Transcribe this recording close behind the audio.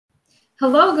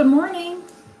Hello, good morning.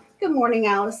 Good morning,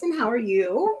 Allison. How are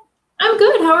you? I'm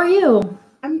good. How are you?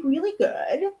 I'm really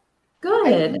good.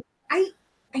 Good. I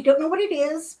don't know what it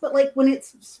is, but like when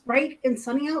it's bright and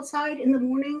sunny outside in the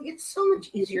morning, it's so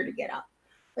much easier to get up.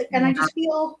 And I Yeah. just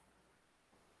feel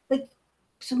like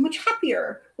so much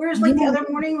happier. Whereas like the Yeah. other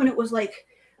morning when it was like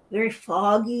very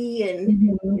foggy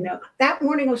and Mhm. that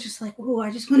morning I was just like, oh, I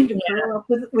just wanted to Yeah. curl up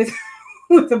with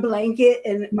with a blanket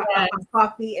and a Yeah.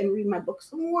 coffee and read my book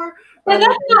some more Yeah, rather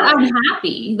that's than not like,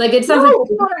 unhappy. Like it sounds like no,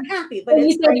 it's not unhappy, but when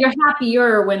you it's said like, you're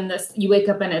happier when you wake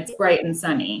up and it's bright and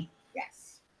sunny.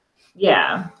 yes.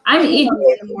 Yeah. I'm I'm even.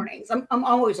 grumpy in the mornings. I'm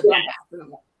always a Yeah. grump in the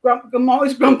morning. I'm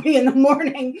always grumpy in the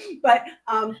morning, but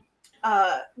uh,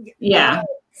 Yeah.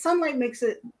 sunlight makes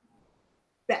it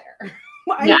better.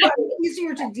 Yeah. I find it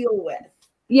easier to deal with.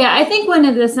 Yeah, I think when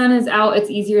the sun is out, it's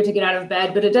easier to get out of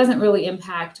bed, but it doesn't really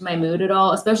impact my mood at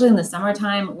all, especially in the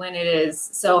summertime when it is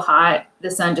so hot. The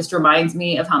sun just reminds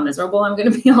me of how miserable I'm going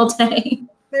to be all day.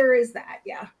 There is that,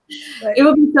 yeah. But It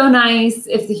would be so nice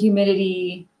if the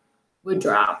humidity would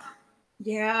drop.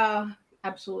 yeah,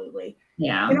 absolutely.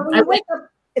 Yeah. When I you went, wake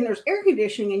up and there's air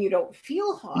conditioning and you don't feel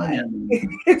you hot, know,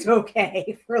 it's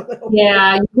okay for a little bit.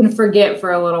 yeah, you can forget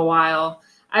for a little while.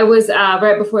 I was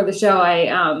right before the show,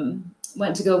 I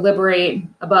went to go liberate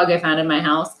a bug I found in my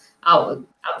house out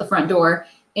the front door.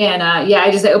 And yeah,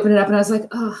 I opened it up and I was like,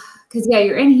 oh, because yeah,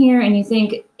 you're in here and you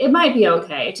think it might be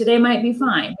okay. Today might be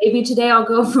fine. Maybe today I'll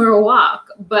go for a walk.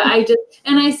 But I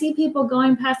see people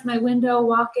going past my window,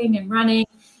 walking and running,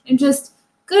 and just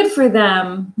good for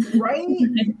them. Right?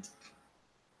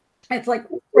 It's like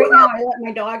right now I let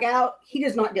my dog out. He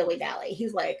does not dilly dally.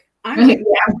 He's like, I'm gonna go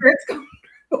where it's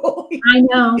comfortable. I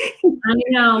know. I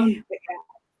know.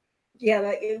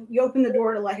 Yeah, you open the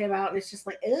door to let him out, and it's just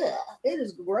like, ugh, it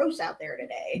is gross out there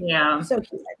today. Yeah. So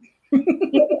cute.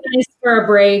 It's nice for a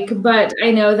break, but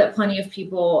I know that plenty of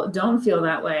people don't feel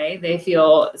that way. They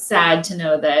feel sad to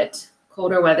know that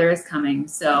colder weather is coming.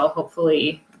 So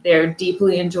hopefully they're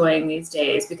deeply enjoying these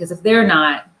days, because if they're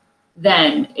not,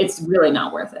 then it's really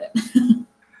not worth it.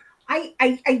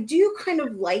 I do kind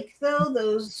of like though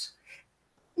those,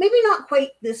 maybe not quite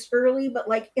this early, but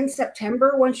like in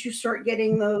September, once you start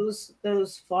getting those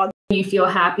fog. You feel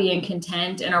happy and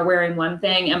content and are wearing one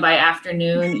thing, and by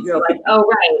afternoon you're like, oh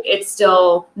right, it's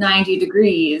still 90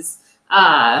 degrees.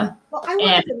 Well, I work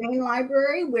at the main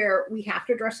library where we have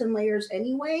to dress in layers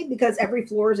anyway because every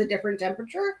floor is a different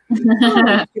temperature. I'm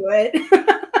used to it.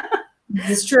 This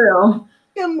is true.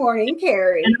 Good morning,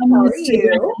 Carrie. How are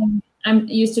you? I'm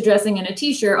used to dressing in a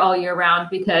t-shirt all year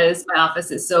round because my office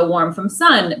is so warm from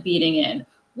sun beating in,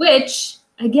 which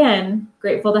again,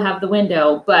 grateful to have the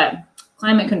window, but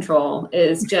climate control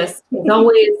is just, it's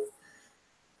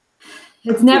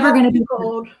never going to be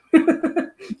cold.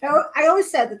 I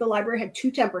always said that the library had two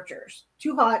temperatures,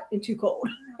 too hot and too cold.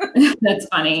 That's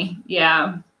funny.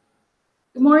 Yeah.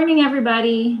 Good morning,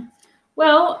 everybody.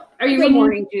 Well, are you Good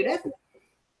morning, Judith.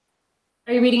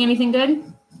 Are you reading anything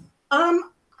good?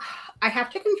 I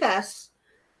have to confess,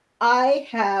 I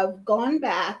have gone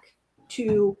back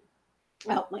to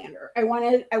Outlander. I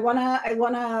wanna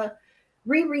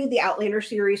reread the Outlander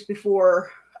series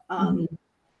before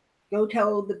Go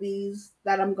Tell the Bees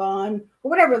That I'm Gone,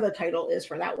 or whatever the title is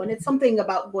for that one. It's something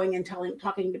about going and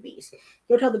talking to bees.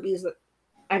 Go tell the bees that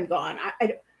I'm gone.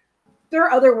 There are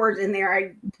other words in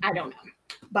there. I don't know.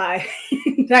 By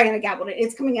Diana Gabaldon.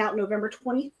 It's coming out November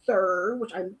 23rd,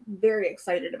 which I'm very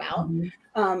excited about.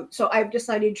 So I've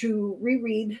decided to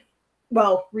re-listen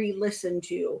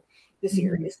to the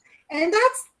series. And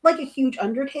that's like a huge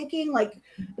undertaking. Like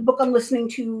the book I'm listening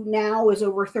to now is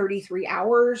over 33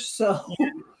 hours. So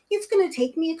it's going to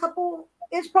take me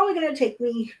it's probably going to take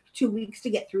me 2 weeks to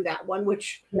get through that one,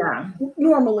 which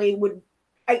normally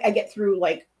I get through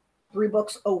like 3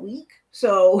 books a week.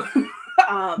 So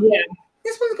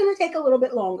this one's going to take a little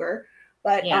bit longer,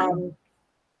 but I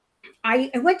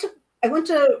went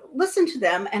to listen to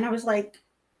them, and I was like,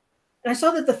 and I saw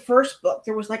that the first book,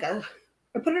 there was like I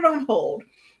put it on hold,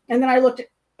 and then I looked at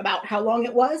about how long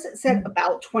it was. It said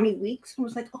about 20 weeks. I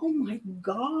was like, oh my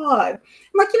God. I'm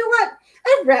like, you know what?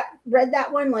 I've read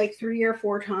that one like 3 or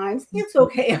 4 times. It's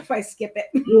okay if I skip it.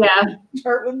 Yeah.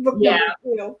 Start with book number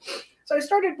 2. So I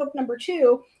started book number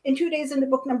 2, and 2 days into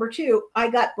book number 2, I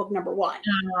got book number 1.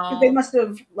 They must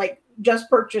have like just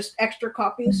purchased extra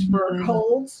copies for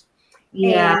holds.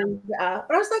 Yeah. And,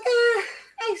 but I was like,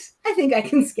 I think I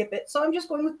can skip it. So I'm just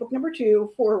going with book number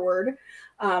 2 forward.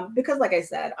 Because like I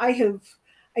said, I've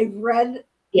read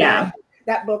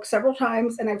that book several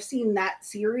times, and I've seen that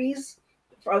series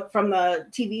from the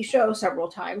TV show several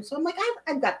times. So I'm like,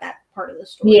 I've got that part of the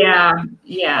story. Yeah. All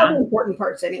Yeah. the important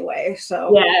parts anyway.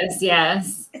 So Yes.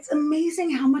 Yes. it's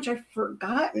amazing how much I've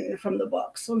forgotten from the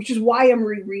books, which is why I'm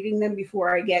rereading them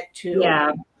before I get to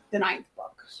the 9th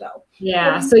book. So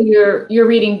yeah. So you're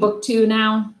reading book 2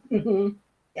 now? Mm-hmm.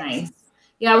 Yes. Nice.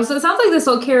 Yeah, so it sounds like this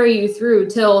will carry you through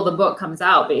till the book comes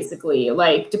out, basically,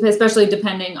 like especially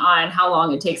depending on how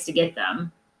long it takes to get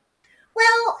them.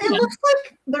 Well, it looks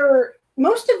like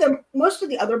most of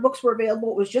the other books were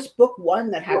available. It was just book 1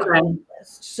 that had a waiting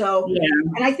list. So,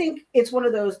 and I think it's one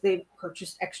of those they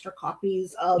purchased extra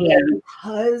copies of it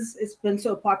because it's been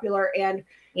so popular, and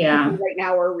right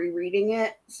now we're rereading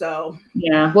it. So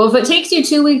well, if it takes you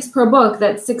 2 weeks per book,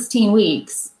 that's 16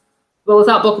 weeks. But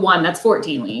without book 1, that's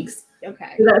 14 weeks.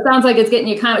 Okay. So that sounds like it's getting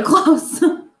you kind of close.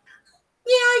 Yeah,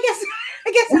 I guess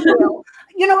it will.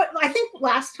 You know what? I think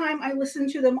last time I listened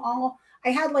to them all, I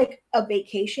had like a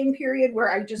vacation period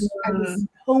where I was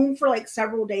home for like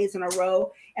several days in a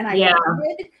row, and I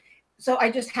painted. So I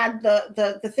just had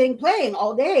the thing playing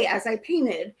all day as I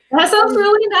painted. That sounds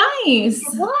really nice.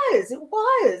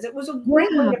 It was a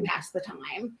great way to pass the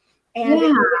time, and it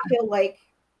made me feel like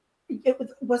it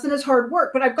wasn't as hard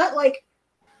work. But I've got like,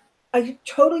 I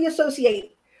totally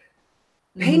associate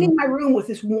painting my room with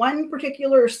this one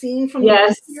particular scene from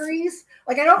the series.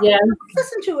 Like I don't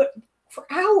listen to it for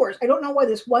hours. I don't know why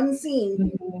this one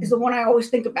scene is the one I always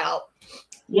think about.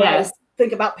 I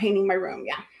think about painting my room.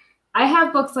 Yeah. I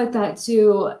have books like that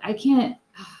too. I can't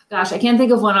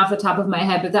think of one off the top of my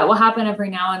head, but that will happen every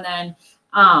now and then.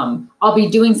 I'll be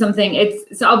doing something.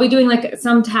 I'll be doing like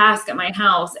some task at my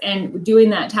house, and doing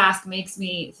that task makes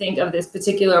me think of this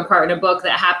particular part in a book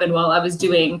that happened while I was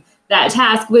doing that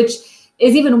task, which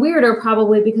is even weirder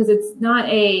probably because it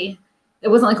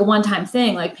wasn't like a one-time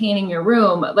thing, like painting your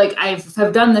room. Like I've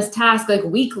done this task like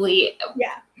weekly.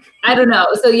 Yeah. I don't know.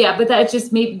 So but that's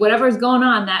just maybe whatever's going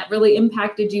on that really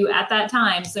impacted you at that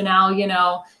time. So now,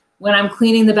 when I'm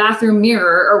cleaning the bathroom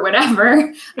mirror or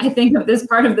whatever, I think of this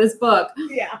part of this book.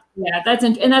 Yeah. Yeah.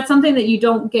 And that's something that you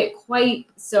don't get quite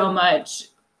so much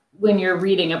when you're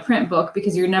reading a print book,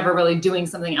 because you're never really doing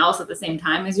something else at the same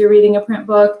time as you're reading a print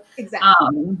book.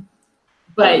 Exactly.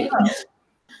 But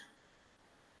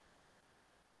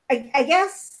I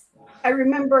guess I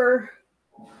remember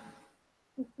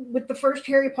with the first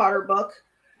Harry Potter book,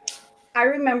 I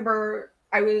remember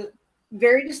I was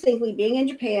very distinctly being in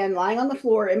Japan, lying on the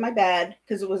floor in my bed,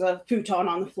 because it was a futon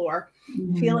on the floor,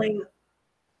 feeling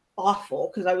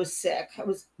awful because I was sick. I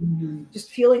was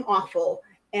just feeling awful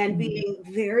and being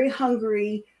very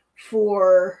hungry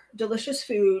for delicious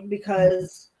food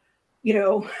because,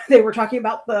 they were talking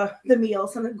about the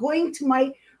meals, and going to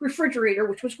my refrigerator,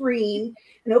 which was green,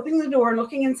 and opening the door and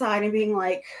looking inside and being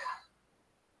like,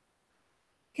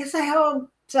 guess I'll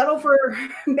settle for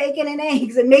bacon and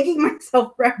eggs and making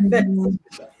myself breakfast.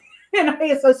 And I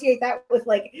associate that with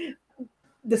like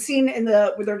the scene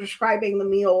where they're describing the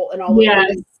meal and all of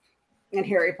that in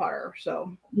Harry Potter.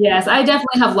 So yes, I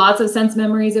definitely have lots of sense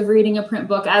memories of reading a print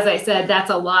book. As I said, that's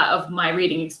a lot of my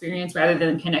reading experience rather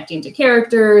than connecting to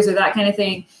characters or that kind of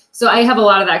thing. So I have a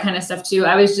lot of that kind of stuff too.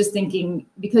 I was just thinking,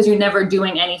 because you're never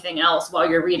doing anything else while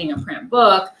you're reading a print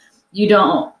book,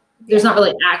 there's not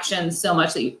really action so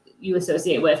much that you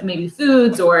associate with, maybe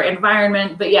foods or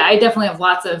environment. But I definitely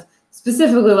have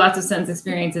specifically lots of sense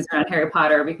experiences around Harry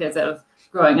Potter because of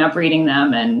growing up reading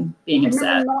them and being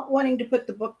obsessed. Not wanting to put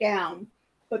the book down,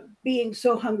 but being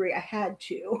so hungry I had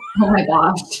to. Oh my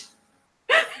gosh.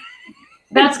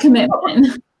 That's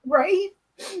commitment. Right?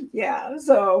 Yeah.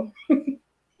 So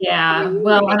yeah.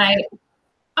 Well, I'm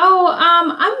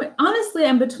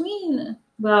between,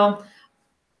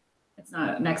 it's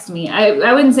not next to me.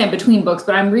 I wouldn't say I'm between books,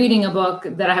 but I'm reading a book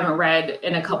that I haven't read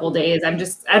in a couple days. I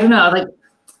don't know, like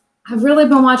I've really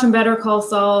been watching Better Call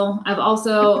Saul. I've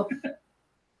also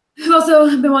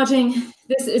been watching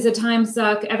This Is a Time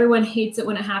Suck. Everyone hates it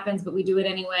when it happens, but we do it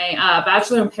anyway.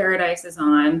 Bachelor in Paradise is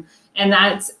on, and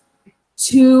that's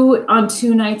 2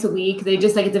 nights a week. They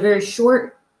just it's a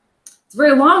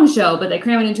very long show, but they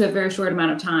cram it into a very short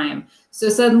amount of time. So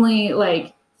suddenly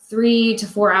 3 to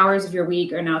 4 hours of your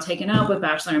week are now taken up with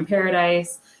Bachelor in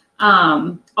Paradise.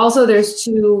 Also, there's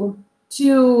two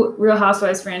Real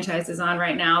Housewives franchises on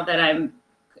right now that I'm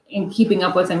keeping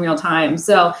up with in real time.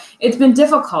 So it's been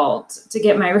difficult to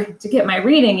get my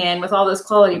reading in with all this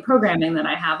quality programming that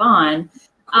I have on.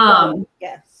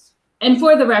 Yes. And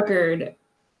for the record,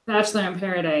 Bachelor in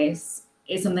Paradise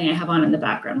is something I have on in the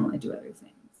background when I do other things.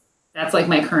 That's like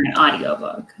my current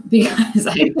audiobook because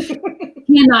I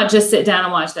cannot just sit down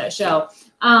and watch that show.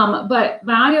 But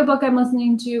my audiobook I'm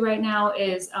listening to right now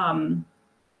is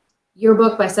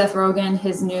Yearbook by Seth Rogen,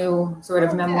 his new sort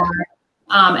of memoir.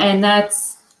 And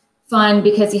that's fun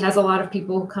because he has a lot of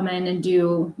people who come in and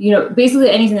do, basically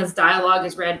anything that's dialogue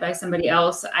is read by somebody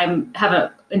else. I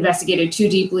haven't investigated too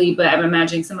deeply, but I'm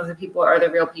imagining some of the people are the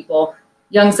real people.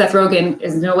 Young Seth Rogen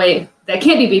is no way that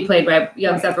can't be played by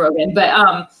young Seth Rogen,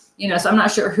 but so I'm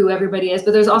not sure who everybody is,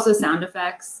 but there's also sound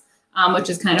effects, which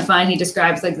is kind of fun. He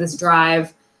describes like this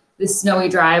snowy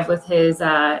drive with his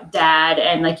dad,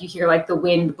 and like you hear like the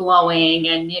wind blowing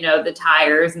and the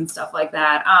tires and stuff like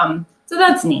that. So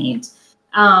that's neat.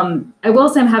 I will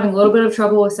say I'm having a little bit of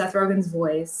trouble with Seth Rogen's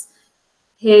voice.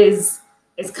 His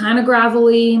is kind of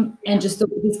gravelly and just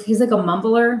he's like a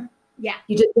mumbler. Yeah,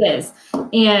 he just is.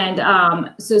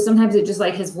 And so sometimes it just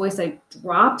like his voice like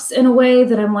drops in a way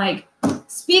that I'm like,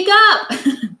 speak up.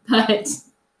 but that's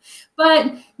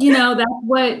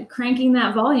what cranking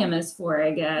that volume is for,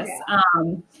 I guess. Yeah.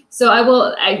 So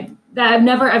I've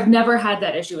never had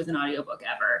that issue with an audiobook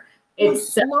ever.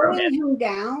 It's slowing him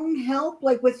down help,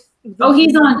 like with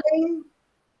he's on.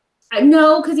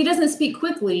 No, because he doesn't speak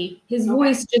quickly. His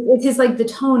voice it's his like the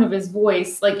tone of his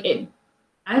voice, like it.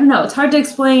 I don't know. It's hard to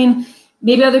explain.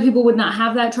 Maybe other people would not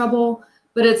have that trouble,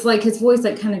 but it's like his voice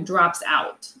like kind of drops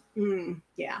out.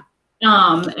 Yeah.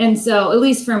 And so at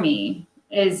least for me,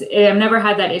 I've never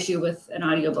had that issue with an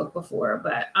audiobook before,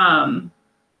 but oh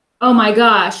my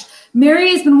gosh,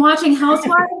 Mary has been watching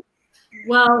Housewives.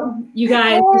 Well, you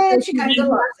guys,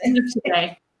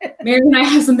 today. Mary and I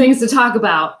have some things to talk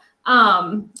about.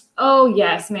 Oh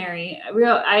yes, Mary.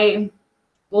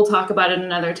 We'll talk about it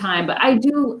another time. But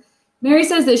Mary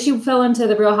says that she fell into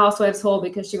the Real Housewives hole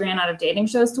because she ran out of dating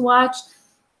shows to watch.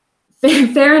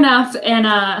 Fair enough.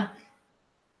 And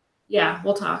yeah,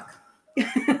 we'll talk.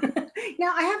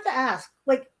 Now I have to ask,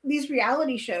 like these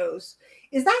reality shows,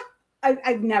 is that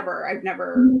I've never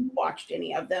watched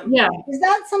any of them. Yeah. Is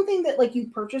that something that like you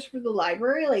purchase for the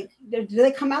library? Like, do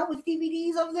they come out with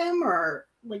DVDs of them or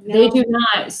like? No? They do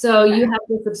not. So you have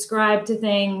to subscribe to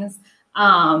things.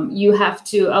 You have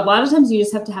to. A lot of times you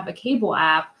just have to have a cable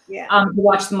app. Yeah. To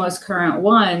watch the most current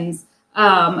ones,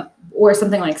 or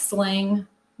something like Sling,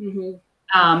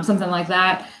 something like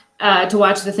that, to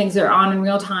watch the things that are on in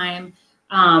real time.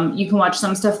 You can watch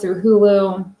some stuff through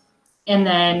Hulu, and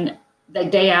then the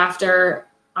day after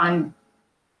on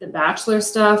the Bachelor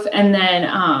stuff, and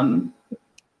then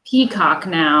Peacock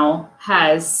now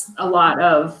has a lot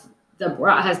of the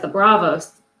Bravo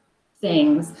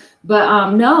things,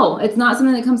 but no, it's not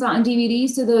something that comes out on DVD.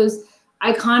 So those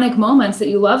iconic moments that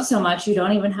you love so much, you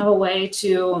don't even have a way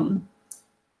to,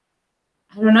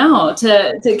 I don't know,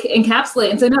 to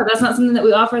encapsulate. And so no, that's not something that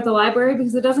we offer at the library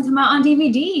because it doesn't come out on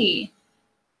DVD.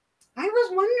 I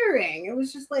was wondering. It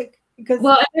was just like, because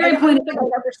Mary pointed out, I've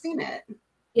never seen it.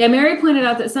 Yeah, Mary pointed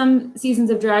out that some seasons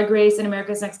of Drag Race and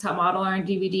America's Next Top Model are on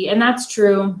DVD, and that's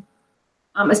true.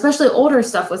 Especially older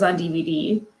stuff was on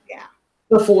DVD. Yeah.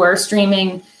 Before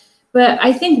streaming. But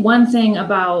I think one thing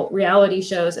about reality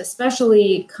shows,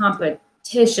 especially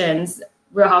competitions,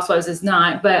 Real Housewives is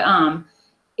not, but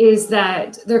is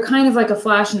that they're kind of like a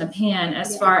flash in the pan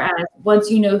as far as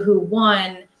once you know who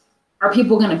won, are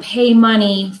people going to pay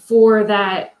money for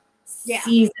that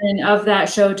season of that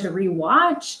show to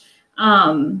rewatch?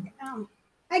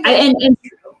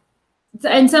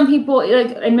 And some people,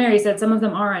 like, and Mary said, some of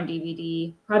them are on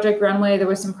DVD. Project Runway, there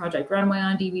was some Project Runway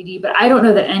on DVD, but I don't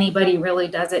know that anybody really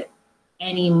does it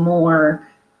anymore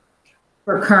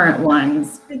for current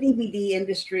ones. The DVD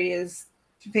industry is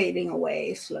fading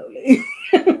away slowly.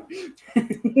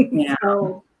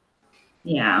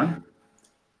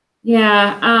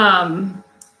 Yeah.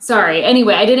 Sorry.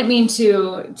 Anyway, I didn't mean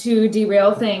to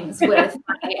derail things with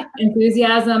my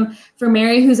enthusiasm for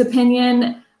Mary, whose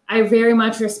opinion I very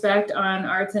much respect on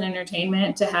arts and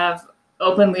entertainment, to have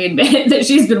openly admitted that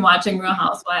she's been watching Real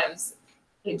Housewives.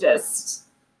 It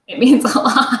means a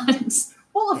lot.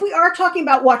 Well, if we are talking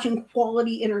about watching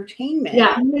quality entertainment,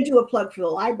 I'm going to do a plug for the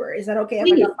library. Is that okay if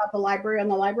I talk about the library on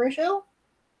the library show?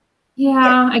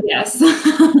 Yeah, I guess.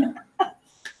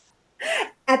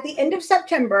 At the end of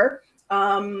September,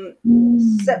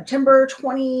 September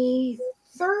 23rd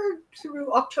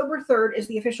through October 3rd is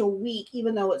the official week,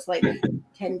 even though it's like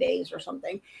 10 days or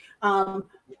something,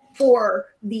 for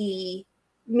the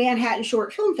Manhattan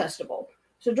Short Film Festival.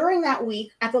 So during that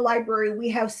week at the library, we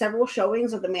have several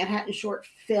showings of the Manhattan short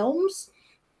films.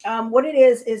 What it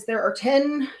is there are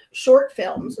 10 short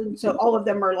films. And so all of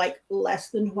them are like less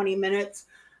than 20 minutes.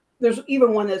 There's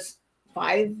even one that's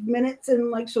 5 minutes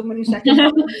and like so many seconds, I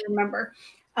don't remember.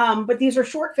 But these are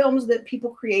short films that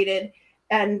people created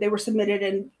and they were submitted.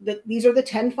 And these are the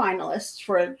 10 finalists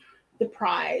for the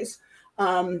prize.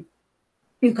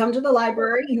 You come to the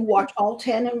library, you watch all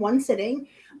 10 in one sitting.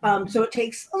 So it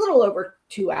takes a little over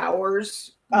 2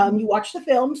 hours. You watch the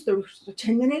films, there's a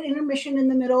 10-minute intermission in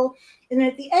the middle. And then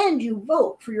at the end, you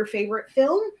vote for your favorite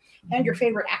film and your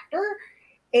favorite actor.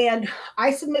 And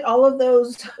I submit all of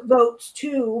those votes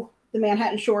to the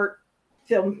Manhattan Short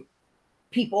Film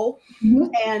people,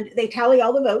 and they tally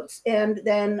all the votes. And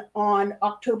then on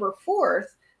October 4th,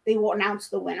 they will announce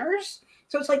the winners.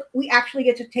 So it's like we actually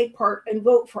get to take part and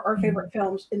vote for our favorite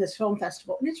films in this film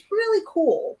festival. And it's really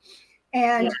cool.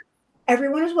 And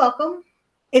everyone is welcome.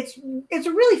 It's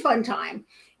a really fun time.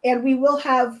 And we will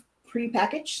have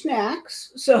prepackaged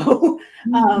snacks. So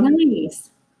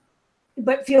nice.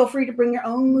 But feel free to bring your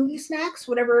own movie snacks,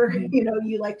 whatever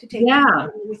you like to take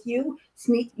with you.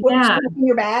 Sneak in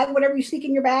your bag, whatever you sneak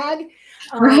in your bag,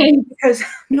 right? Because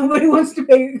nobody wants to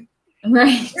pay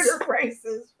theater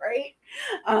prices, right?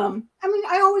 I mean,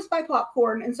 I always buy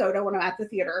popcorn and soda when I'm at the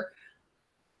theater,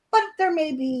 but there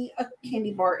may be a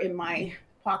candy bar in my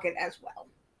pocket as well.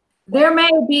 There may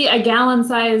be a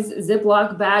gallon-sized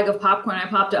Ziploc bag of popcorn I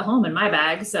popped at home in my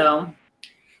bag, so.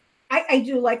 I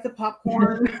do like the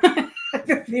popcorn at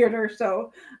the theater,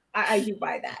 so I do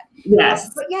buy that.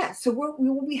 Yes. But yeah, so we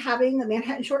will be having the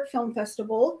Manhattan Short Film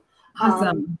Festival.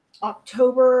 Awesome.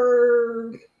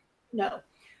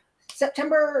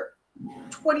 September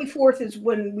 24th is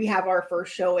when we have our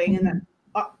first showing, and then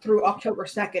through October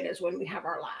 2nd is when we have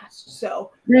our last.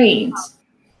 So great.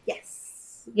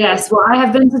 Yes. Yes. Well, I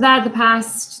have been to that the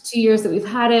past 2 years that we've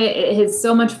had it. It is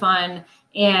so much fun,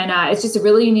 and it's just a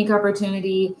really unique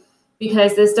opportunity,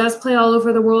 because this does play all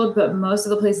over the world, but most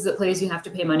of the places it plays, you have to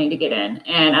pay money to get in.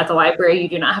 And at the library, you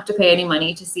do not have to pay any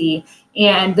money to see.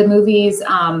 And the movies,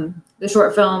 the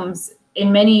short films,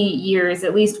 in many years,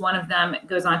 at least one of them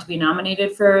goes on to be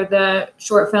nominated for the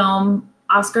short film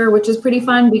Oscar, which is pretty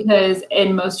fun, because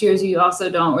in most years, you also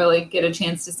don't really get a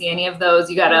chance to see any of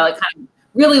those. You got to kind of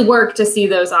really work to see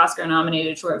those Oscar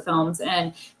nominated short films.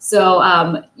 And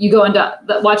so you go into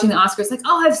watching the Oscars like,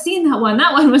 oh, I've seen that one.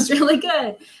 That one was really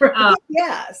good.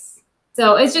 Yes.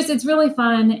 So it's really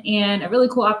fun and a really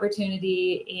cool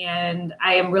opportunity. And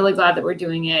I am really glad that we're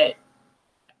doing it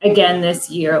again this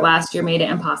year. Last year made it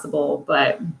impossible,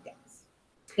 but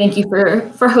thank you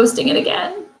for hosting it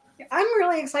again. I'm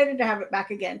really excited to have it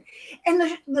back again.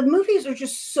 And the movies are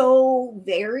just so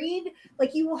varied.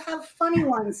 Like, you will have funny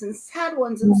ones and sad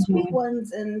ones and sweet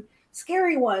ones and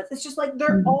scary ones. It's just like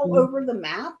they're all over the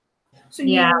map. So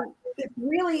it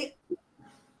really,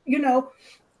 there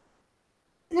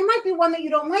might be one that you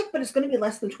don't like, but it's going to be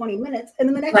less than 20 minutes. And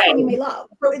then the next one you may love.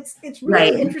 So it's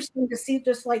really interesting to see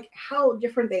just like how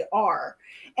different they are.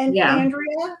 And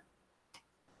Andrea,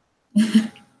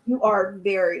 you are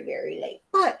very, very late,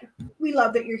 but we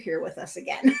love that you're here with us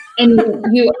again. And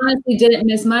you honestly didn't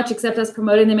miss much, except us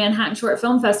promoting the Manhattan Short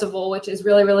Film Festival, which is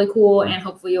really, really cool. And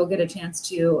hopefully you'll get a chance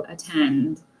to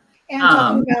attend. And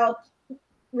talking about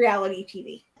reality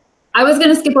TV. I was going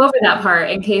to skip over that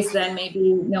part in case then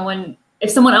maybe if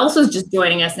someone else was just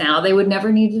joining us now, they would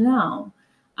never need to know.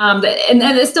 And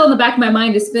it's still in the back of my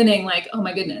mind is spinning like, oh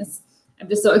my goodness, I'm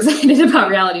just so excited about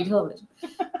reality television.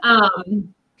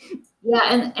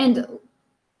 Yeah, and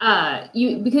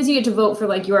because you get to vote for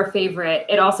like your favorite,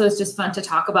 it also is just fun to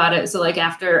talk about it. So like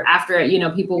after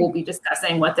it, people will be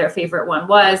discussing what their favorite one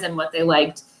was and what they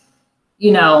liked,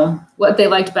 what they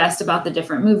liked best about the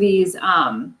different movies.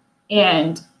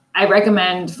 And I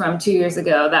recommend from 2 years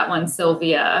ago, that one,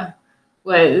 Sylvia,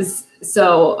 was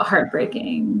so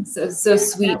heartbreaking, so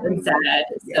sweet and sad.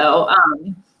 So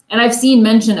and I've seen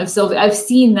mention of Sylvia. I've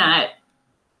seen that.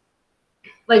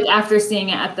 Like after seeing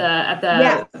it at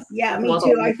the me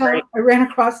too. I ran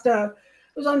across it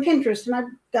was on Pinterest, and I've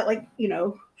got like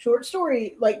short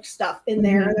story like stuff in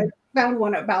there, and I found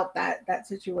one about that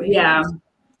situation.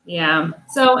 Yeah.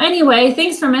 So anyway,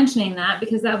 thanks for mentioning that,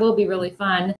 because that will be really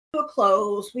fun. To a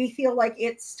close, we feel like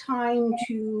it's time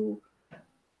to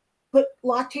put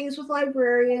Lattes with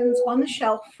Librarians on the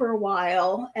shelf for a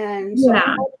while, and so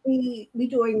we'll be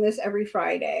doing this every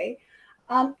Friday.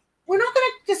 We're not going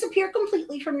to disappear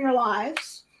completely from your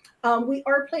lives. We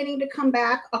are planning to come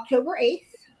back October 8th,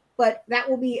 but that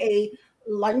will be a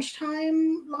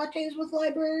lunchtime Lattes with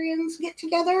Librarians get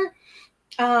together.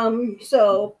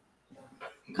 So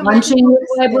lunching with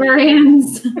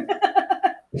librarians.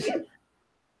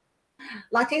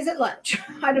 Lattes at lunch.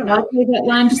 I don't know. Lattes at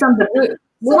lunch, something.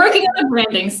 We're working on the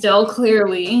branding still,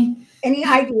 clearly. Any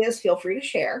ideas, feel free to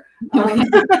share.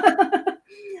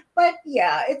 But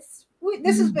yeah,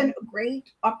 this has been a great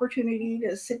opportunity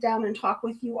to sit down and talk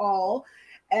with you all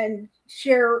and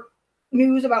share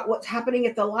news about what's happening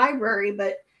at the library.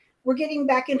 But we're getting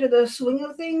back into the swing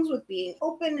of things with being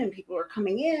open and people are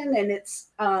coming in, and it's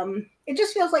it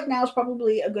just feels like now is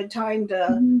probably a good time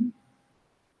to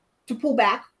pull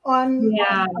back on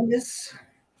this.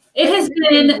 It has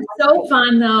been so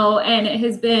fun though, and I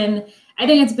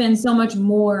think it's been so much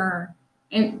more,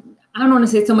 and I don't want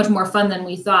to say so much more fun than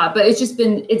we thought, but it's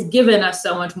given us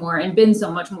so much more and been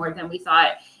so much more than we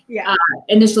thought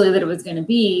initially that it was going to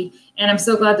be. And I'm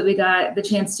so glad that we got the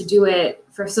chance to do it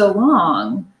for so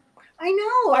long. I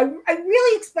know. I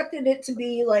really expected it to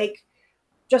be like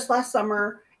just last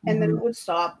summer and then it would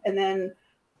stop, and then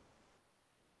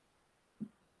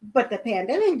but the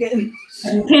pandemic didn't.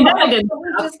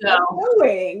 We're just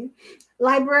going.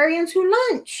 Librarians who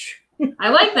lunch. I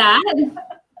like that.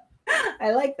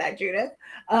 I like that, Judith.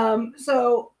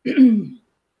 So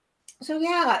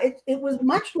yeah, it was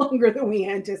much longer than we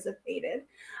anticipated.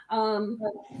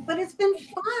 But it's been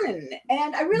fun.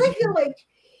 And I really feel like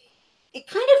it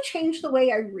kind of changed the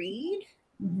way I read.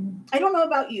 I don't know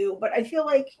about you, but I feel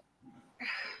like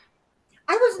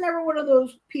I was never one of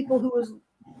those people who was,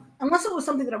 unless it was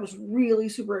something that I was really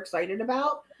super excited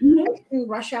about, I didn't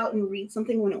rush out and read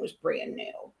something when it was brand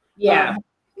new. Yeah.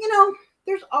 You know,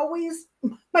 there's always,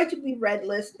 my to be read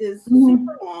list is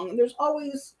super long, and there's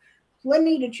always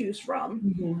plenty to choose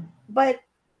from. But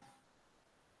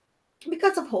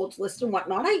because of Hold's list and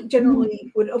whatnot, I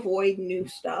generally would avoid new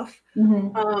stuff.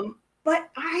 But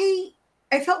I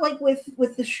felt like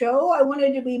with the show, I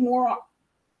wanted to be more on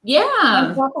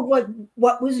top of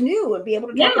what was new and be able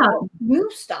to talk about new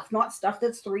stuff, not stuff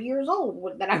that's 3 years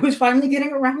old that I was finally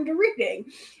getting around to reading.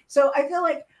 So I feel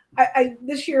like I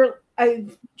this year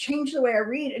I've changed the way I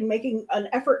read and making an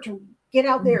effort to get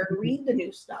out there and read the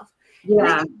new stuff. And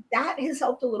I think that has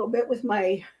helped a little bit with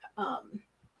my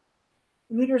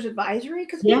reader's advisory,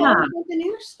 because we all read the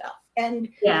new stuff, and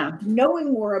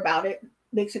knowing more about it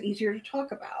makes it easier to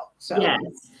talk about. So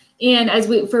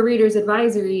and for reader's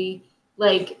advisory,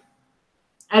 like,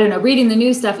 I don't know, reading the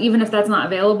new stuff, even if that's not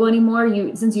available anymore,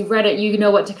 since you've read it, you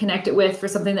know what to connect it with for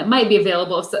something that might be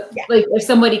available. So like if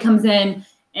somebody comes in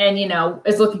and, you know,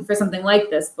 is looking for something like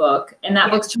this book, and that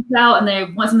book's checked out and they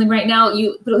want something right now,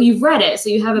 but you've read it, so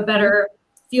you have a better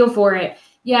feel for it.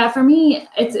 Yeah, for me,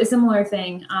 it's a similar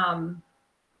thing.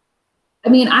 I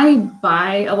mean, I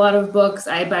buy a lot of books.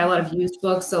 I buy a lot of used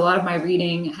books. So a lot of my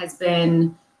reading has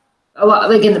been a lot,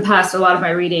 like in the past, a lot of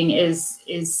my reading is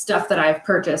stuff that I've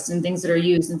purchased and things that are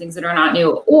used and things that are not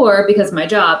new, or because of my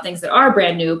job, things that are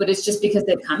brand new, but it's just because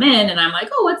they've come in and I'm like,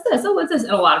 oh, what's this? Oh, what's this?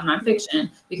 And a lot of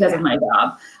nonfiction because of my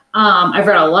job. I've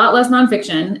read a lot less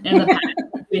nonfiction in the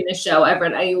past doing this show. I've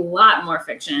read a lot more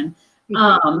fiction.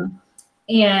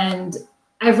 And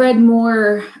I've had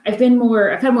more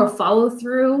follow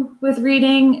through with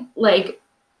reading. Like,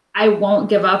 I won't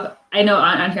give up. I know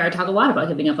on here I talk a lot about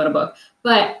giving up on a book,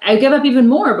 but I give up even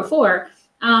more before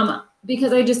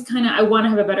because I just I want to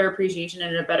have a better appreciation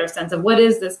and a better sense of what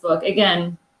is this book.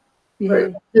 Again,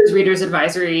 for those reader's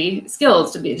advisory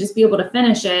skills, to be able to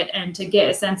finish it and to get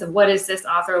a sense of what is this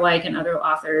author like and other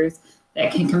authors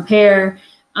that can compare.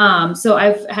 So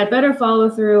I've had better follow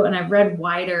through, and I've read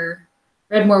more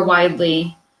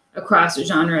widely across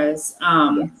genres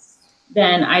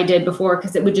than I did before,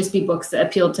 because it would just be books that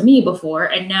appealed to me before.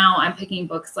 And now I'm picking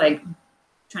books, like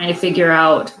trying to figure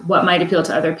out what might appeal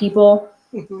to other people.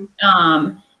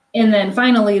 And then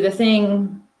finally, the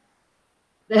thing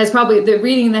that has the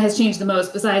reading that has changed the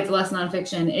most, besides less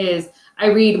nonfiction, is I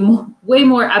read way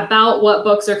more about what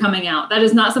books are coming out. That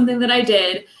is not something that I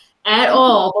did at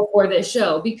all before this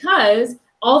show, because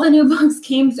all the new books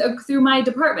came through my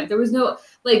department. There was no,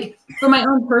 like, for my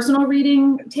own personal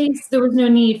reading taste, there was no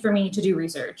need for me to do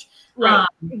research.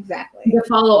 Exactly. To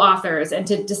follow authors and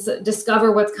to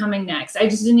discover what's coming next. I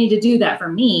just didn't need to do that for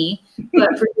me.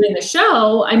 But for doing the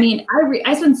show, I mean,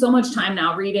 I spend so much time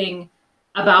now reading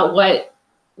about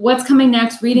what's coming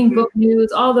next, reading book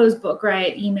news, all those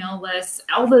email lists,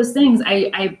 all those things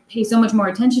I pay so much more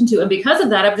attention to. And because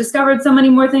of that, I've discovered so many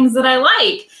more things that I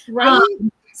like.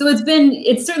 So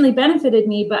it's certainly benefited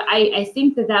me, but I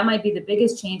think that might be the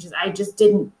biggest change, is I just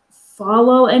didn't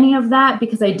follow any of that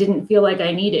because I didn't feel like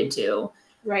I needed to.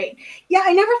 Right. Yeah,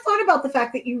 I never thought about the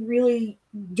fact that you really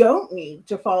don't need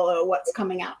to follow what's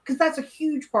coming out, because that's a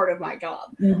huge part of my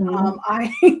job.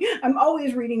 I'm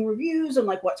always reading reviews and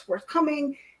like what's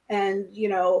forthcoming, and, you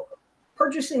know,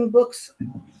 purchasing books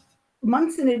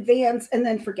months in advance and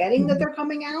then forgetting that they're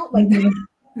coming out. Like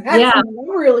that's something I'm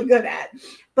really good at.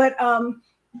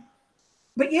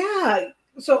 But yeah,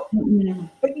 So,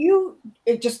 but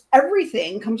it just,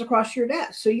 everything comes across your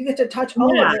desk. So you get to touch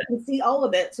all of it and see all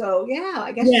of it. So yeah,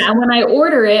 I guess. Yeah. And when I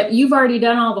order it, you've already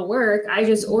done all the work. I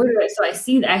just order it. So I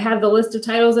see that I have the list of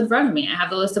titles in front of me. I have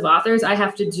the list of authors. I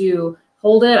have to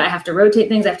hold it. I have to rotate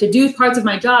things. I have to do parts of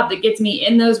my job that gets me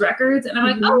in those records. And I'm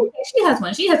like, oh, she has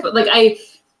one. She has one. Like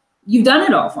you've done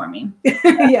it all for me.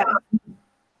 Yeah.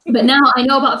 But now I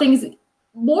know about things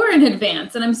more in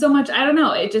advance, and I'm so much, I don't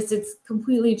know, it's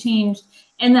completely changed.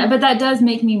 But that does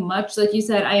make me much, like you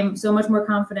said, I am so much more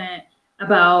confident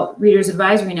about reader's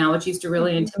advisory now, which used to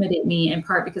really intimidate me, in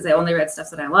part because I only read stuff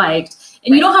that I liked.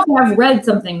 And you don't have to have read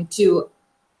something to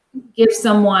give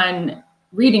someone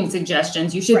reading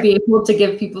suggestions. You should be able to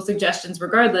give people suggestions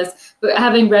regardless, but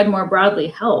having read more broadly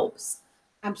helps.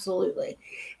 Absolutely.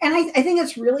 And I think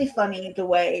it's really funny the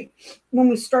way when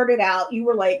we started out, you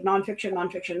were like nonfiction.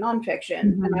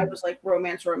 And I was like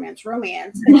romance. And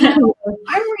now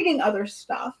I'm reading other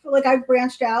stuff. Like I've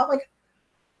branched out, like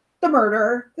the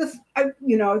murder, I've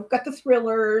got the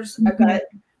thrillers. I've got,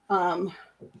 I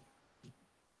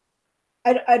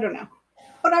don't know,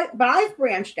 but I've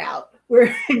branched out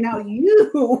where now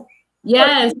you,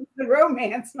 yes, the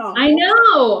romance novel. I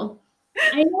know.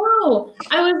 I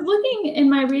was looking in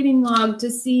my reading log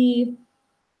to see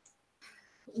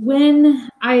when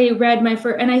I read my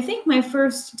first, and I think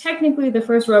technically the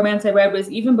first romance I read was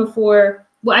even before,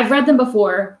 well, I've read them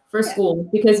before for school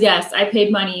because yes, I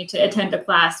paid money to attend a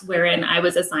class wherein I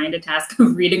was assigned a task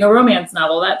of reading a romance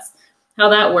novel. That's how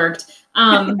that worked.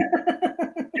 I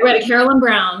read a Carolyn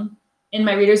Brown in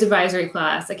my reader's advisory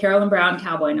class, a Carolyn Brown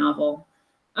cowboy novel.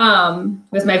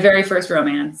 It was my very first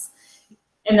romance.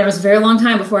 And there was a very long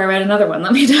time before I read another one,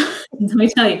 let me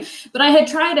tell you. But I had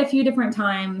tried a few different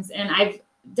times and I've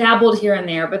dabbled here and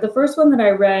there. But the first one that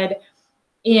I read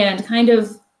and kind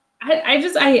of,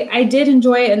 I did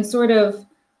enjoy it, and sort of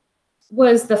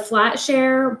was The Flat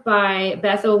Share by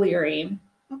Beth O'Leary.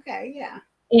 Okay, yeah.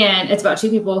 And it's about two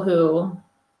people who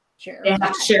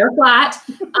have to share a flat.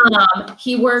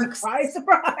 He works.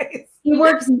 Surprise. He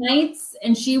works nights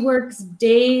and she works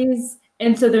days.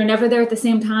 And so they're never there at the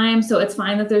same time. So it's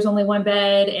fine that there's only one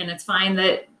bed, and it's fine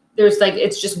that there's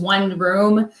it's just one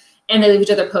room, and they leave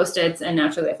each other Post-its, and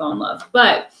naturally they fall in love.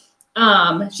 But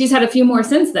she's had a few more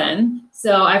since then.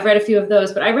 So I've read a few of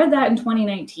those, but I read that in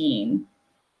 2019.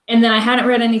 And then I hadn't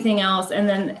read anything else. And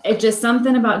then it just,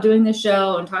 something about doing this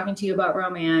show and talking to you about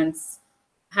romance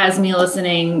has me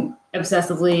listening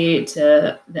obsessively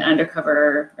to the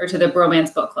Undercover, or to the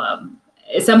Bromance Book Club.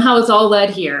 Somehow it's all led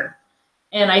here.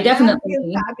 And I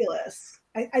definitely, fabulous.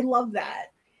 I love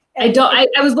that. I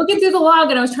was looking through the log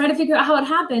and I was trying to figure out how it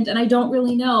happened, and I don't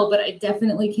really know, but I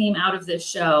definitely came out of this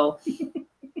show. Do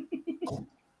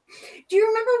you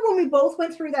remember when we both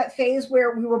went through that phase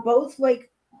where we were both like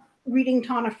reading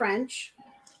Tana French?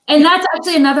 And that's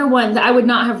actually another one that I would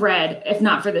not have read if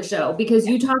not for the show, because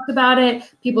you talked about it,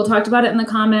 people talked about it in the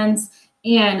comments,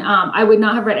 and I would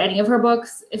not have read any of her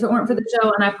books if it weren't for the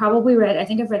show. And I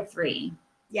think I've read 3.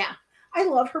 Yeah. I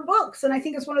love her books. And I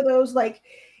think it's one of those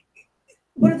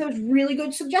really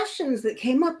good suggestions that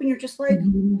came up, and you're just like,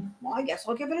 well, I guess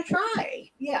I'll give it a try.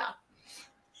 Yeah.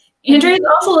 Andrea's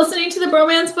also listening to the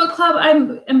Bromance Book Club.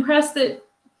 I'm impressed that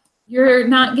you're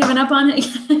not giving up on it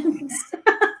yet.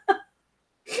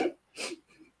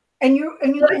 And you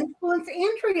influence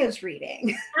Andrea's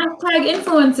reading.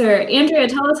 #influencer. Andrea,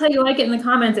 tell us how you like it in the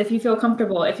comments if you feel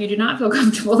comfortable. If you do not feel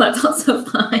comfortable, that's also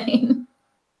fine.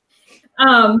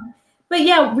 But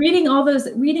yeah, reading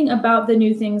about the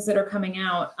new things that are coming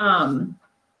out,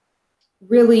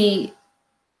 really,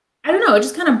 I don't know, it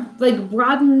just kind of like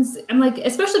broadens. I'm like,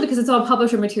 especially because it's all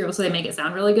publisher material, so they make it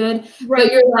sound really good. Right.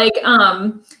 But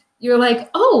you're like,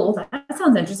 oh, that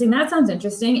sounds interesting. That sounds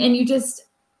interesting. And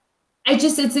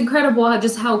it's incredible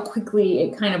how quickly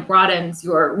it kind of broadens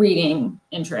your reading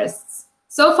interests.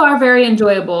 So far, very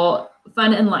enjoyable,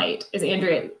 fun and light is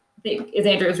Andrea's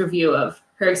review of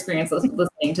her experience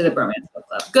listening to the Bromance Book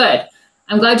Club. Good.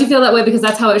 I'm glad you feel that way, because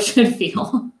that's how it should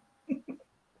feel.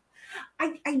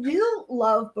 I do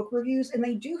love book reviews, and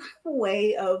they do have a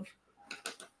way of,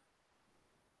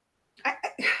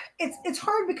 it's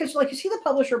hard because you see the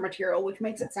publisher material, which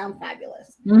makes it sound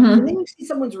fabulous. And then you see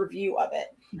someone's review of it,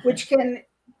 which can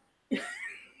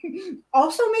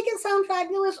also make it sound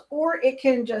fabulous, or it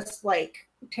can just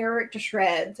tear it to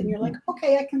shreds. And you're like,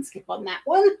 okay, I can skip on that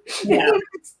one. Yeah.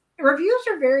 Reviews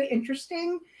are very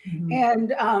interesting.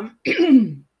 And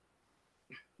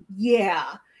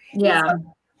yeah.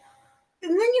 And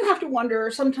then you have to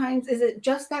wonder sometimes, is it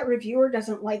just that reviewer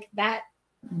doesn't like that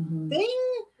thing?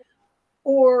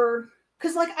 Or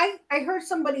because I heard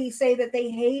somebody say that they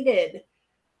hated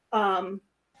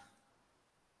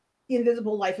The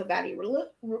Invisible Life of Addie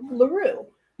LaRue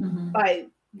by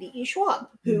V.E. Schwab,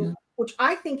 which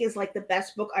I think is like the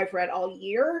best book I've read all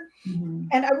year.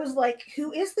 And I was like,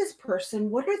 who is this person?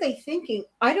 What are they thinking?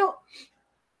 I don't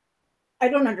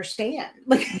understand.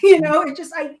 Like, it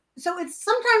just, so it's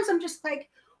sometimes I'm just like,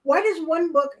 why does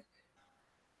one book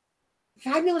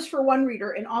fabulous for one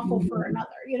reader and awful for another?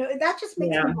 That just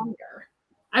makes me wonder.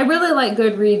 I really like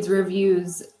Goodreads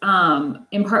reviews,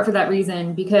 in part for that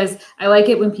reason, because I like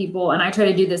it when people, and I try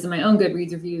to do this in my own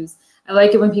Goodreads reviews, I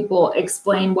like it when people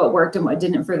explain what worked and what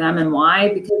didn't for them and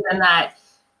why, because then that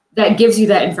gives you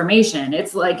that information.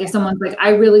 It's like if someone's like, I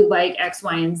really like X,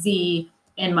 Y, and Z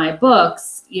in my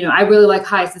books, I really like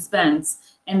high suspense,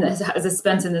 and the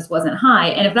suspense in this wasn't high.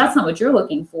 And if that's not what you're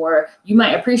looking for, you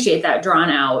might appreciate that drawn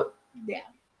out,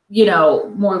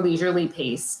 more leisurely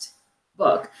paced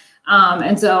book.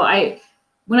 And so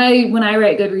when I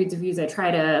write Goodreads reviews, I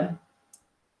try to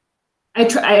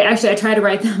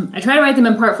write them. I try to write them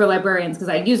in part for librarians because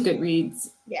I use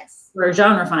Goodreads for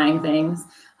genre-fying things.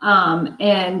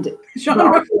 And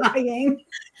genre-fying.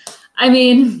 I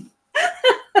mean,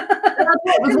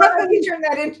 I love how you turn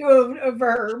that into a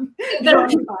verb.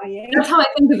 That's how I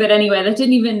think of it anyway. I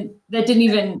didn't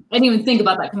even think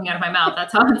about that coming out of my mouth.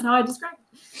 That's how I describe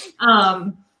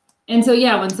it. And so,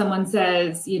 when someone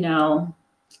says,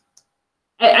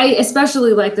 I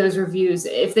especially like those reviews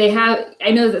if they have,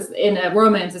 I know this in a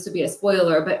romance, this would be a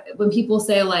spoiler, but when people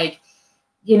say like,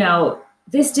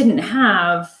 this didn't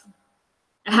have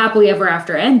a happily ever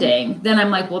after ending, then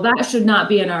I'm like, well, that should not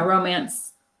be in our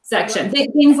romance section.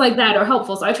 Things like that are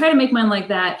helpful. So I try to make mine like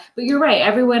that, but you're right.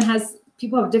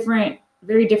 People have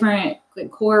very different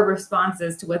core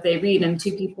responses to what they read, and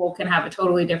two people can have a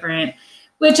totally different,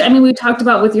 which, I mean, we talked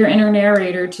about with your inner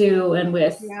narrator too, and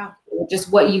with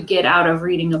just what you get out of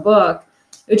reading a book,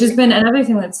 which has been another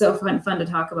thing that's so fun to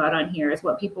talk about on here, is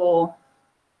what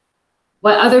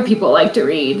other people like to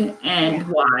read and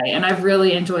why. And I've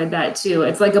really enjoyed that too.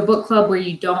 It's like a book club where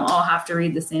you don't all have to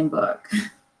read the same book.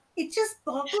 It just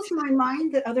boggles my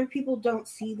mind that other people don't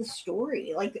see the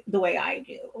story like the way I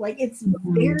do. Like, it's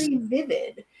very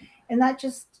vivid. And that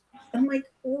just, I'm like,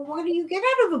 well, what do you get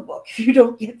out of a book if you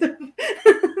don't get the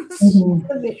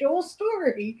visual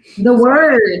story? The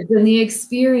words and the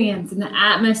experience and the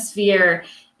atmosphere.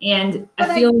 And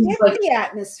I feel like the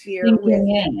atmosphere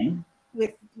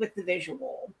with the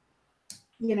visual,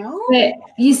 But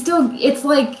you still, it's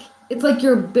like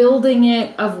you're building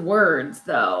it of words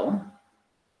though.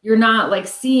 You're not like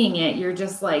seeing it. You're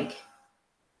just like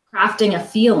crafting a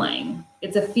feeling.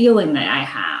 It's a feeling that I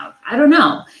have. I don't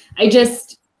know. I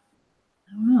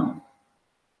don't know.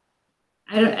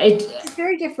 It's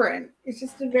very different. It's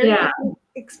just a very different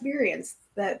experience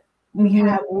that we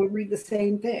have when we read the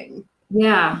same thing.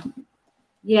 Yeah.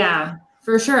 Yeah,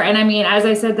 for sure. And I mean, as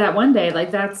I said that one day, like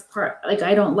that's why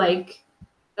I don't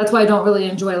really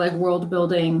enjoy like world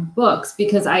building books,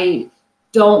 because I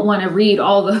don't want to read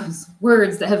all those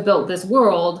words that have built this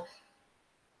world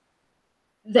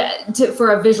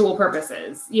for a visual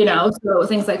purposes, so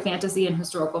things like fantasy and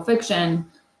historical fiction,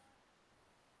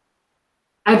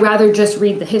 I'd rather just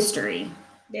read the history,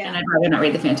 and I'd rather not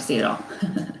read the fantasy at all.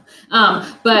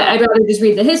 But I'd rather just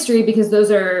read the history because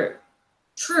those are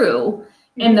true,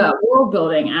 and the world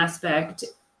building aspect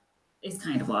is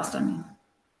kind of lost on me.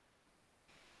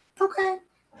 Okay,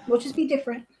 we'll just be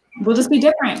different.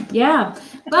 Yeah.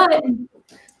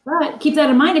 But keep that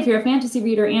in mind. If you're a fantasy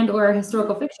reader and or a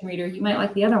historical fiction reader, you might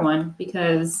like the other one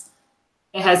because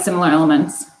it has similar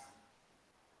elements.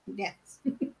 Yes.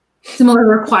 Similar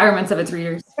requirements of its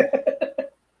readers.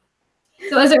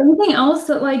 So is there anything else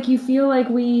that like you feel like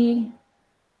we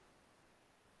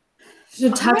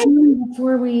should touch on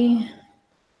before we...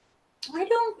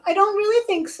 I don't really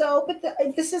think so, but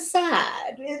this is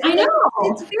sad. I know.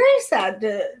 It's very sad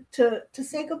to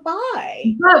say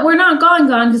goodbye. But we're not gone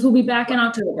because we'll be back in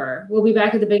October. We'll be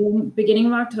back at the beginning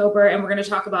of October, and we're going to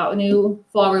talk about new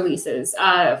fall releases.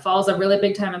 Fall's a really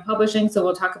big time in publishing, so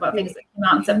we'll talk about things that came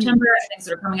out in September and things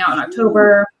that are coming out in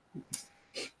October.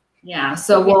 Yeah,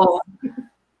 so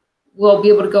we'll be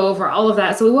able to go over all of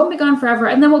that. So we won't be gone forever,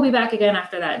 and then we'll be back again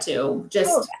after that too.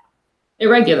 Just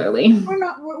irregularly. We're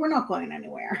not going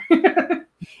anywhere.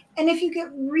 And if you get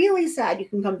really sad, you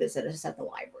can come visit us at the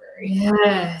library.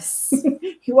 Yes.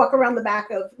 You walk around the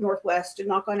back of Northwest and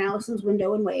knock on Allison's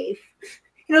window and wave.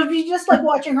 It'll be just like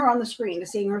watching her on the screen to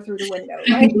seeing her through the window,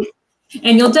 right?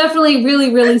 And you'll definitely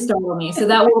really, really startle me. So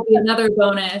that will be another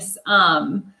bonus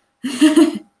to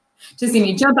see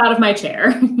me jump out of my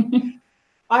chair.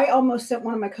 I almost sent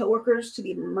one of my coworkers to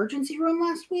the emergency room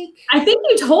last week. I think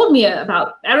you told me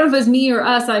about, I don't know if it was me or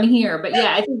us on here, but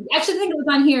yeah, I actually think it was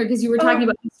on here because you were talking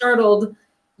about how startled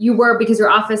you were because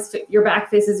your back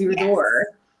faces your door.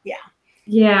 Yeah.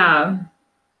 Yeah.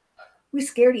 We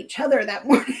scared each other that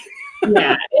morning.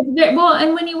 Yeah. Well,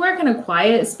 and when you work in a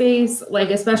quiet space, like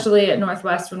especially at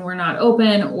Northwest when we're not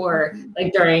open, or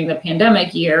like during the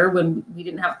pandemic year when we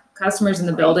didn't have customers in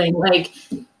the building, like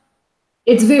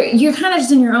you're kind of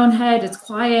just in your own head. It's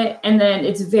quiet, and then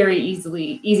it's very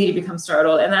easy to become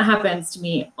startled. And that happens to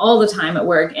me all the time at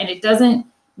work. And it doesn't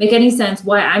make any sense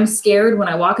why I'm scared when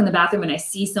I walk in the bathroom and I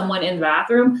see someone in the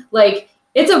bathroom. Like,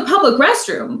 it's a public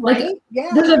restroom. Right? Like,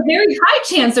 yeah. There's a very high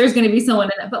chance there's going to be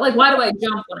someone in it. But like, why do I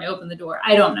jump when I open the door?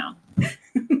 I don't know.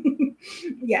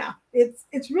 Yeah,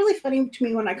 it's really funny to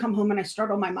me when I come home and I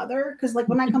startle my mother, because like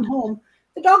when I come home,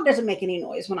 the dog doesn't make any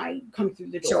noise when I come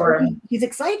through the door. Sure. He's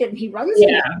excited and he runs.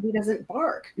 Yeah. He doesn't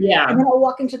bark. Yeah. And then I'll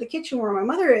walk into the kitchen where my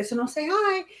mother is and I'll say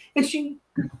hi, and she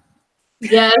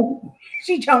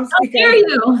jumps. How dare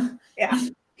you? Yeah.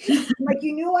 Like,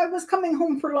 you knew I was coming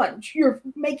home for lunch. You're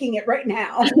making it right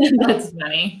now. That's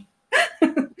funny.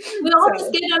 We all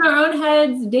just get in our own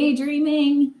heads,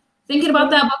 daydreaming, thinking about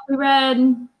that book we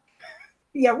read.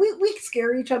 Yeah, we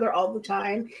scare each other all the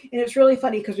time. And it's really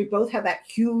funny because we both have that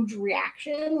huge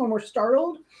reaction when we're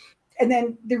startled. And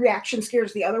then the reaction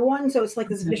scares the other one. So it's like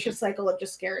this vicious cycle of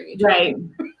just scaring each other. Right.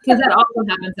 Because that also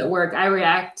happens at work. I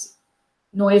react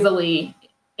noisily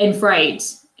in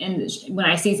fright and when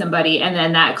I see somebody, and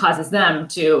then that causes them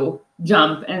to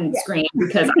jump and scream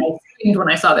because I screamed when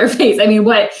I saw their face. I mean,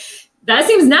 that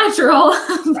seems natural.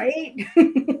 Right?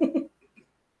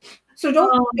 So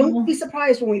don't be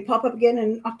surprised when we pop up again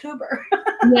in October.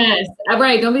 Yes,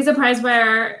 right. Don't be surprised by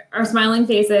our smiling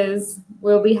faces.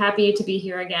 We'll be happy to be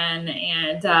here again.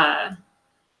 And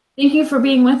thank you for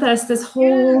being with us this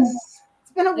whole. Yes.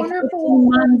 It's been a wonderful,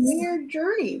 weird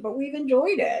journey, but we've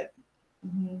enjoyed it.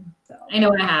 Mm-hmm. So. I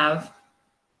know I have.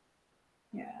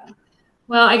 Yeah.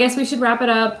 Well, I guess we should wrap it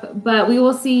up, but we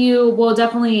will see you. We'll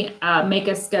definitely make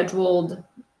a scheduled,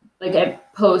 like a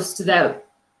post that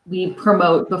we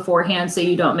promote beforehand so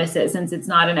you don't miss it, since it's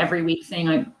not an every week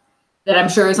thing that I'm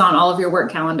sure is on all of your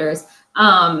work calendars.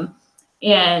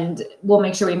 And we'll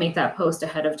make sure we make that post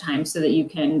ahead of time so that you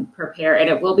can prepare. And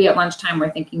it will be at lunchtime.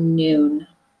 We're thinking noon.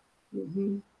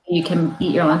 Mm-hmm. You can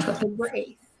eat your lunch with us. October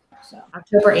 8th. So.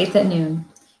 October 8th at noon.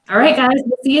 All right, guys.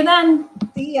 We'll see you then.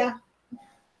 See ya.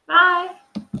 Bye.